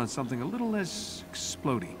it to run on something a little less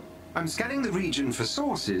explodey. I'm scanning the region for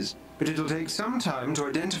sources, but it'll take some time to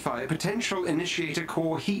identify potential initiator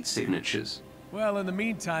core heat signatures. Well, in the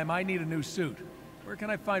meantime, I need a new suit. Where can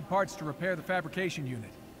I find parts to repair the fabrication unit?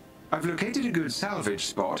 I've located a good salvage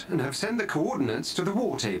spot and have sent the coordinates to the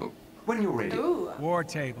war table. When you're ready. Ooh. War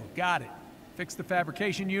table, got it. Fix the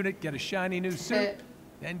fabrication unit, get a shiny new suit,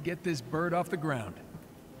 then get this bird off the ground.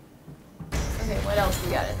 Okay, what else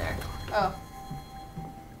we got in there? Oh.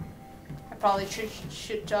 I probably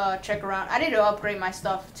should check around. I need to upgrade my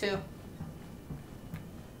stuff too.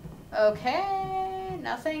 Okay,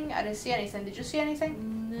 nothing. I didn't see anything. Did you see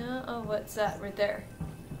anything? No. Oh, what's that right there?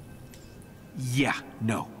 Yeah,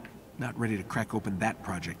 no. Not ready to crack open that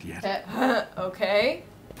project yet. Okay.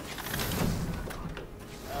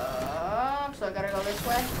 So I gotta go this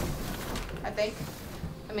way, I think.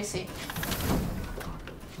 Let me see.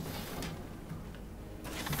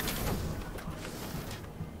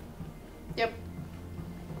 Yep.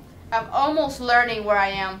 I'm almost learning where I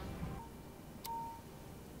am.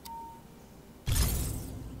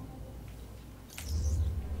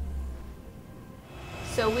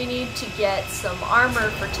 So we need to get some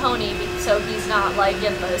armor for Tony so he's not like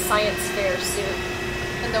in the science fair suit.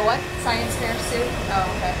 In the what? Science fair suit.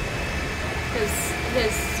 Oh, okay. Because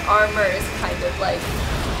his armor is kind of like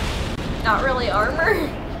not really armor.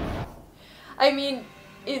 I mean,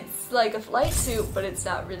 it's like a flight suit, but it's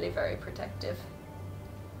not really very protective.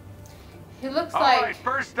 He looks All like... right,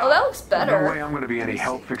 first Oh, up. that looks better. No way I'm going to be any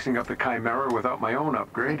help fixing up the Chimera without my own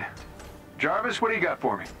upgrade. Jarvis, what do you got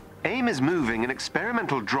for me? AIM is moving an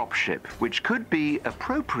experimental dropship, which could be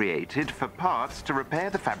appropriated for parts to repair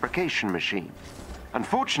the fabrication machine.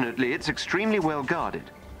 Unfortunately, it's extremely well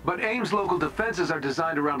guarded. But AIM's local defenses are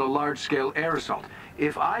designed around a large-scale air assault.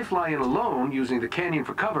 If I fly in alone, using the canyon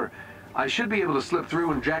for cover, I should be able to slip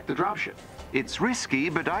through and jack the dropship. It's risky,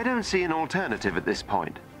 but I don't see an alternative at this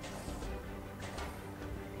point.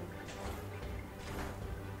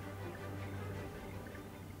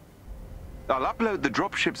 I'll upload the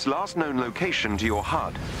dropship's last known location to your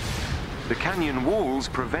HUD. The canyon walls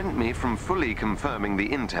prevent me from fully confirming the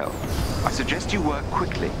intel. I suggest you work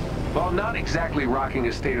quickly. Well, I'm not exactly rocking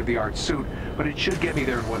a state-of-the-art suit, but it should get me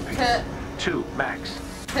there in one piece. 2, max.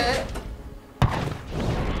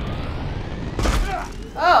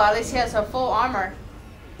 Oh, at least he has a full armor.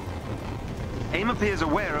 AIM appears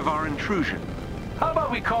aware of our intrusion. How about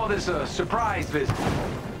we call this a surprise visit?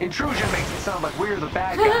 Intrusion makes it sound like we're the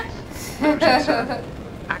bad guys. Noted, sir.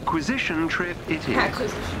 Acquisition trip it is.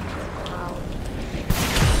 Acquisition trip, wow.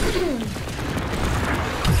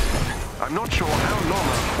 I'm not sure how long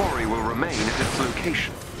our quarry will remain at its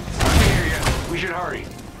location. I hear you. We should hurry.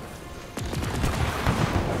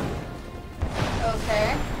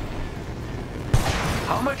 Okay.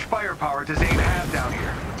 How much firepower does AIM have down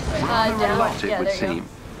here? Rather a down. lot, it Yeah, would there you go. seem.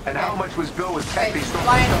 And how much was Bill with tech based on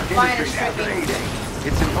Lion Stark is Industries after stripping. A-Day?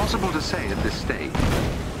 It's impossible to say at this stage.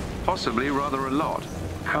 Possibly rather a lot.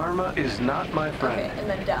 Karma is not my friend. Okay, and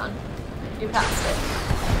then down. You passed it.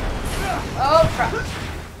 Oh, crap.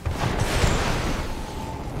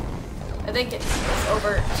 I think it's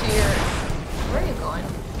over to your... Where are you going?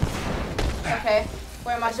 Okay.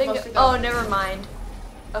 Where am I supposed to go? Oh, never mind.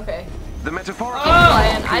 Okay. The metaphorical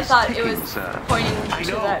Lion, I is thought it ticking, was sir. pointing I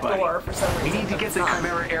to know, that buddy. door for some reason. We need to but get it's the not.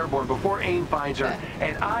 Chimera airborne before AIM finds her,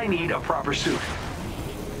 and I need a proper suit.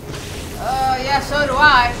 Yeah, so do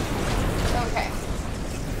I. Okay.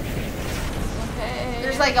 Okay.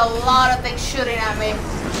 There's like a lot of things shooting at me.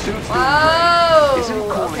 suit's Whoa! Isn't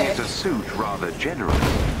calling Okay. it a suit rather generous?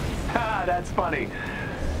 Ah, that's funny.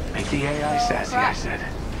 Make the AI sassy, I said.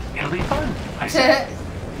 It'll be fun, I said.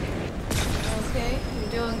 Okay,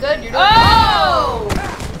 you're doing good. You're doing Oh!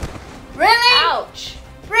 Really? Ouch!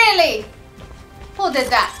 Really? Who did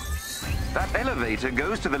that? That elevator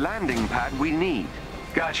goes to the landing pad we need.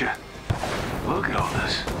 Gotcha. Look at all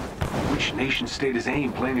this. Which nation state is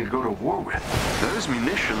AIM planning to go to war with? Those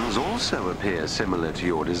munitions also appear similar to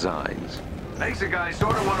your designs. Makes a guy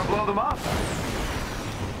sort of want to blow them up.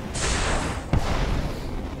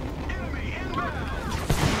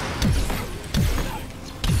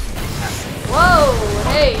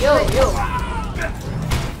 Whoa! Hey, yo, yo.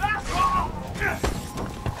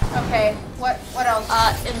 Okay, what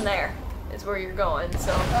else? In there is where you're going,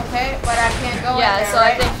 so. Okay, but I can't go in Yeah, there, so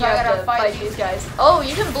right? I think you I have gotta to fight these guys. Oh,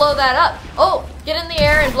 you can blow that up. Oh, get in the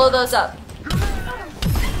air and blow those up.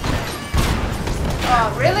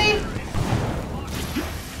 Oh, really?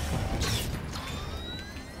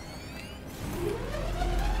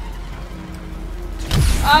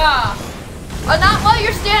 Ah! Not while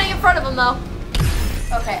you're standing in front of them, though.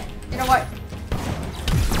 Okay, you know what?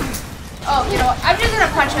 Oh, you know what? I'm just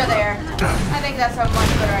gonna punch her there. I think that's a much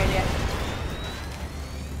better idea.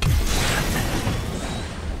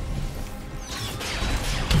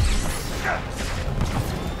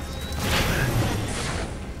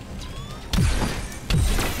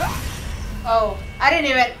 Oh, I didn't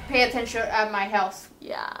even pay attention at my health.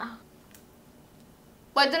 Yeah.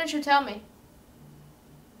 Why didn't you tell me?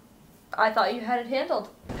 I thought you had it handled.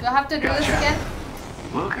 Do I have to do this again?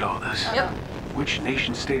 Look at all this. Yep. Which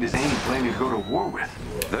nation state is AIM planning to go to war with?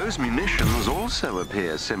 Those munitions also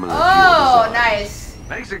appear similar Oh, to your design. nice.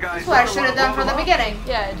 Makes a guy That's what I sort of should have wanna done from blow the them up. beginning.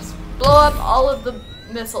 Yeah, just blow up all of the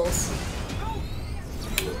missiles.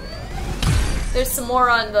 There's some more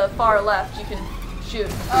on the far left you can shoot.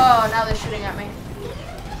 Oh, now they're shooting at me.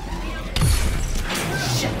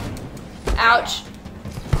 Shit. Ouch.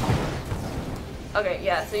 Okay,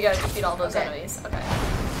 yeah, so you gotta defeat all those Okay. enemies. Okay.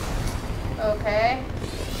 Okay.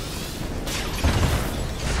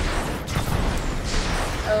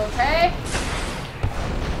 Okay.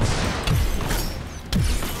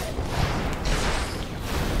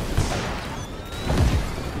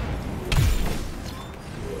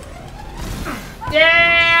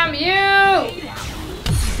 Damn you! You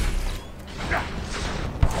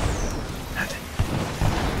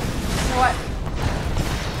know what?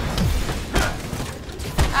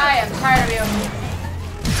 I am tired of you.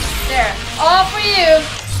 There. All for you.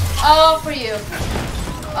 All for you.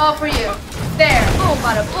 All for you. There. Boom,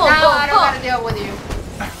 bada boom, Now boom, I don't boom. gotta deal with you.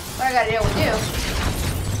 But I gotta deal with you.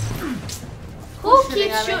 Who Who's shooting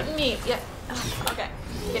keeps at me? shooting me? Yeah. Oh, okay.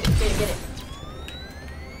 Get it, get it, get it.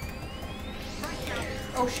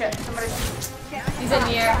 Oh shit, somebody. He's in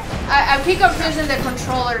the air. I keep confusing the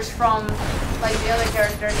controllers from like the other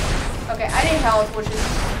characters. Okay, I need health, which is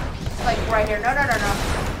like right here. No, no, no, no.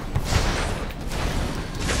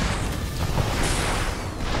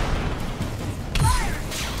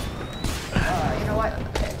 You know what?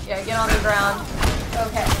 Okay, yeah, get on the ground.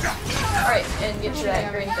 Okay. Alright, and get to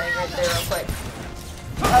that green thing right there real quick.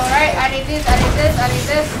 Alright, I need this, I need this, I need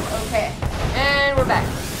this. Okay. And we're back.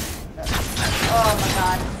 Oh my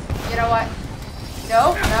god. You know what?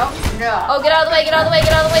 No, no, no. Oh, get out of the way, get out of the way,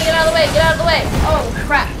 get out of the way, get out of the way, get out of the way. Oh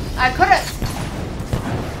crap. I couldn't.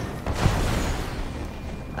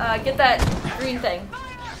 Get that green thing.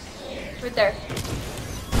 Right there.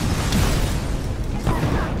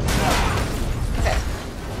 Okay.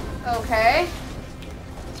 Okay.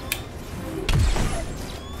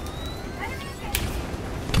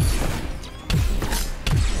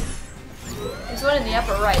 There's one in the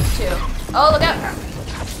upper right, too. Oh, look out!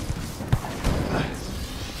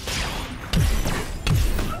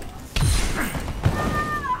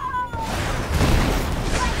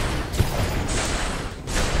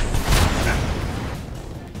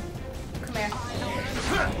 Come here.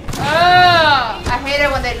 Oh, I hate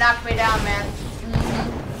it when they knock me down, man.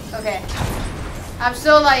 Okay. I'm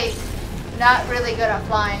still like not really good at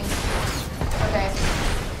flying. Okay.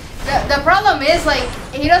 The problem is like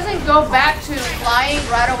he doesn't go back to flying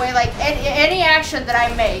right away. Like any action that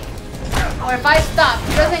I make, or if I stop,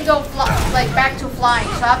 he doesn't go like back to flying.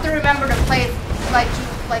 So I have to remember to play like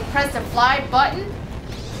press the fly button.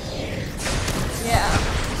 Yeah.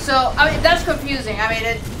 So I mean that's confusing. I mean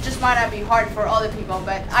it just might not be hard for other people,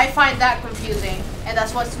 but I find that confusing, and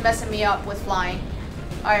that's what's messing me up with flying.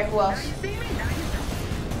 All right, who else?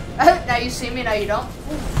 Now you see me, now you don't.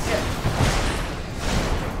 Ooh, shit.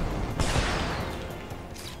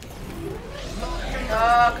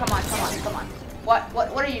 Oh, come on, come on, come on.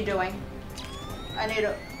 What are you doing? I need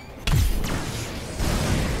to.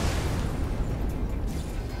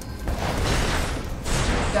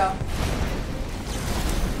 go.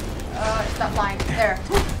 Stop flying. There.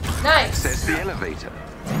 Nice. Says the elevator.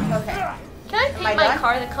 Okay. Can I paint my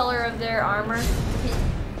car the color of their armor?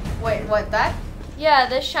 Wait, what, that? Yeah,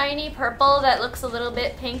 the shiny purple that looks a little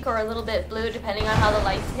bit pink or a little bit blue depending on how the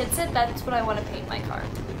light hits it. That's what I want to paint my car.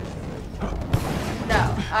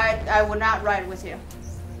 No, I would not ride with you.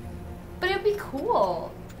 But it'd be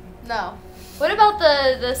cool. No. What about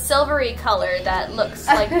the silvery color that looks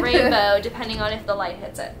like rainbow depending on if the light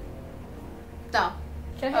hits it? No.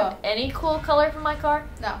 Can I have any cool color for my car?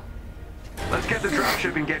 No. Let's get the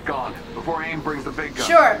dropship and get gone before AIM brings the big gun.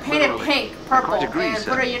 Sure, paint it pink, purple, Quite agree, and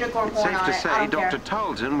sir. put a unicorn It's horn safe on to it. I say don't Dr. care.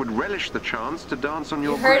 Tarleton would relish the chance to dance on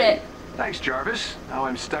your You heard grave. it. Thanks, Jarvis. Now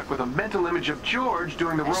I'm stuck with a mental image of George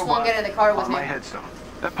doing the I just won't robot get in the car with on you. my headstone.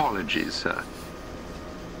 Apologies, sir.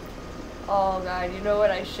 Oh god, you know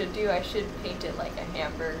what I should do? I should paint it like a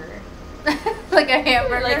hamburger. Like a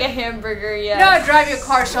hamburger? Like a hamburger, yeah. You know I drive your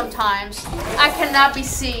car sometimes. I cannot be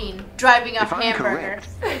seen driving a If I'm hamburger.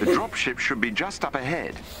 correct, the dropship should be just up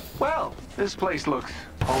ahead. Well, this place looks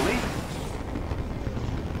holy.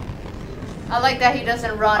 I like that he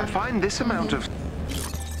doesn't run. I find this amount of...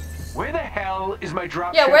 Where the hell is my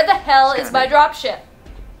dropship? Yeah, where the hell is my dropship?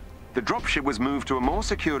 The dropship was moved to a more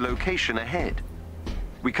secure location ahead.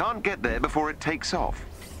 We can't get there before it takes off.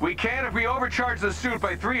 We can if we overcharge the suit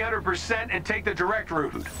by 300% and take the direct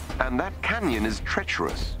route. And that canyon is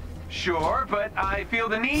treacherous. Sure, but I feel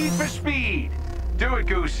the need for speed. Do it,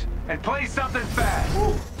 Goose, and play something fast.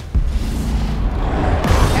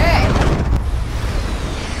 Hey!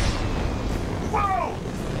 Whoa!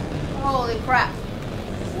 Holy crap.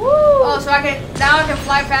 Woo! Oh, so now I can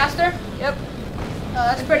fly faster? Yep. Oh,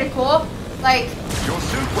 that's pretty cool. Like, Your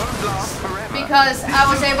suit won't last forever. because I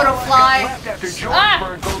was able to fly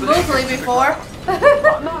smoothly before.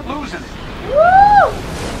 I'm not losing it. Woo!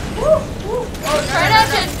 Woo! Woo! Oh, try not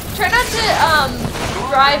to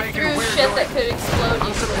drive through shit that could explode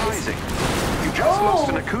you, please. Unsurprising. You just lost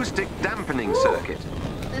an acoustic dampening circuit.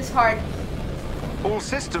 This is hard. All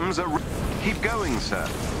systems are... Keep going, sir.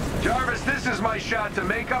 Jarvis, this is my shot to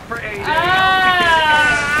make up for A-Day.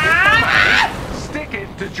 Stick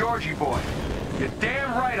it to Georgie boy. You're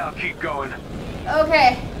damn right I'll keep going.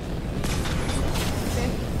 Okay.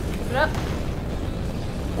 Keep it up.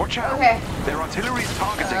 Watch out. Okay. Their artillery's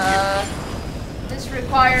targeting you. This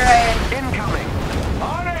require a... Incoming.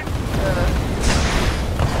 On it!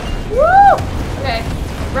 Woo! Okay.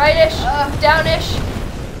 Rightish. Downish.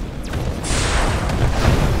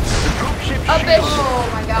 Upish. Oh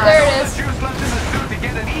my god. There it is. Juice left in the suit to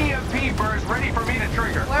get an EMP burst ready for me to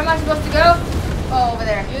trigger. Where am I supposed to go? Oh, over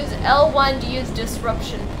there. Use L1 to use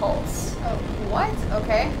disruption pulse. Oh, what?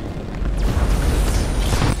 Okay.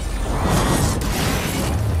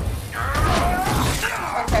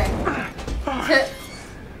 Okay.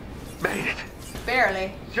 Made it.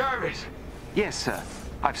 Barely. Jarvis. Yes, sir.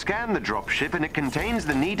 I've scanned the dropship and it contains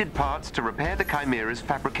the needed parts to repair the Chimera's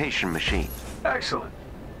fabrication machine. Excellent.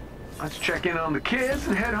 Let's check in on the kids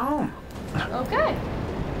and head home. Okay.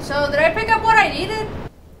 So, did I pick up what I needed?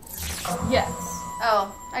 Yes.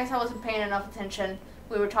 Oh, I guess I wasn't paying enough attention.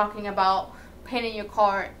 We were talking about painting your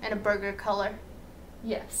car in a burger color.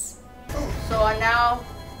 Yes. Ooh, so I now...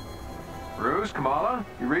 Bruce, Kamala,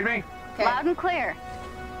 you read me? Okay. Loud and clear.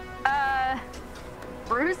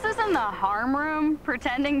 Bruce is in the harm room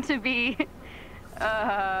pretending to be,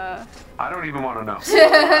 I don't even want to know.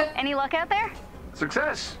 Any luck out there?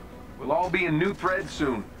 Success. We'll all be in new threads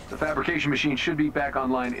soon. The fabrication machine should be back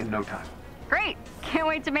online in no time. Great. Can't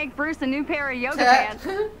wait to make Bruce a new pair of yoga pants.